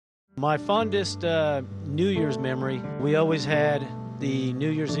My fondest New Year's memory, we always had the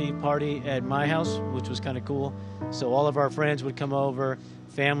New Year's Eve party at my house, which was kind of cool. So all of our friends would come over,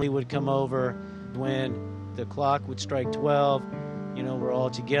 family would come over. When the clock would strike 12, we're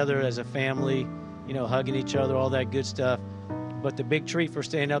all together as a family, hugging each other, all that good stuff. But the big treat for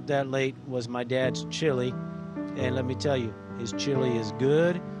staying up that late was my dad's chili. And let me tell you, his chili is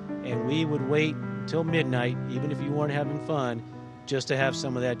good. And we would wait until midnight, even if you weren't having fun, just to have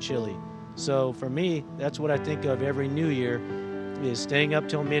some of that chili. So for me, that's what I think of every New Year, is staying up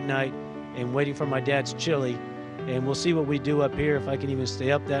till midnight and waiting for my dad's chili. And we'll see what we do up here, if I can even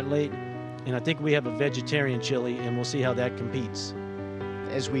stay up that late. And I think we have a vegetarian chili, and we'll see how that competes.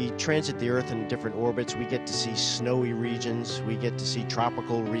 As we transit the Earth in different orbits, we get to see snowy regions, we get to see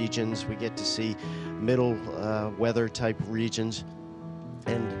tropical regions, we get to see middle weather type regions.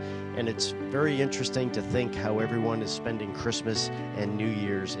 And it's very interesting to think how everyone is spending Christmas and New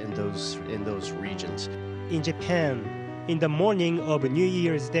Year's in those regions. In Japan, in the morning of New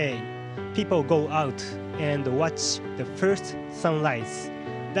Year's Day, people go out and watch the first sunrise.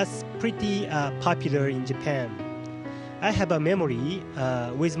 That's pretty popular in Japan. I have a memory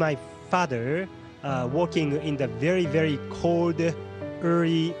with my father walking in the very, very cold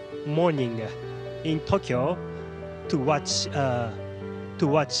early morning in Tokyo to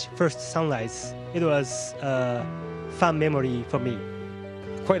watch first sunrise. It was a fun memory for me.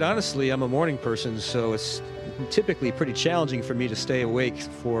 Quite honestly, I'm a morning person, so it's typically pretty challenging for me to stay awake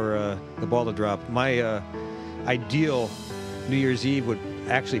for the ball to drop. My ideal New Year's Eve would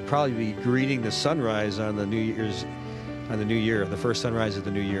actually probably be greeting the sunrise on the New Year, the first sunrise of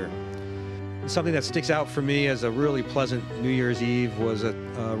the New Year. Something that sticks out for me as a really pleasant New Year's Eve was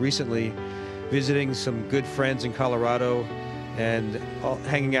recently visiting some good friends in Colorado and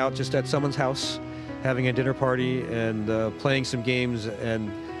hanging out just at someone's house, having a dinner party and playing some games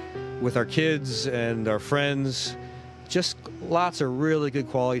and with our kids and our friends. Just lots of really good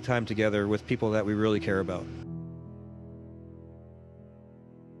quality time together with people that we really care about.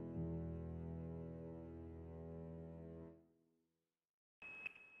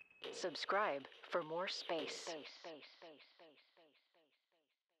 Subscribe for more space.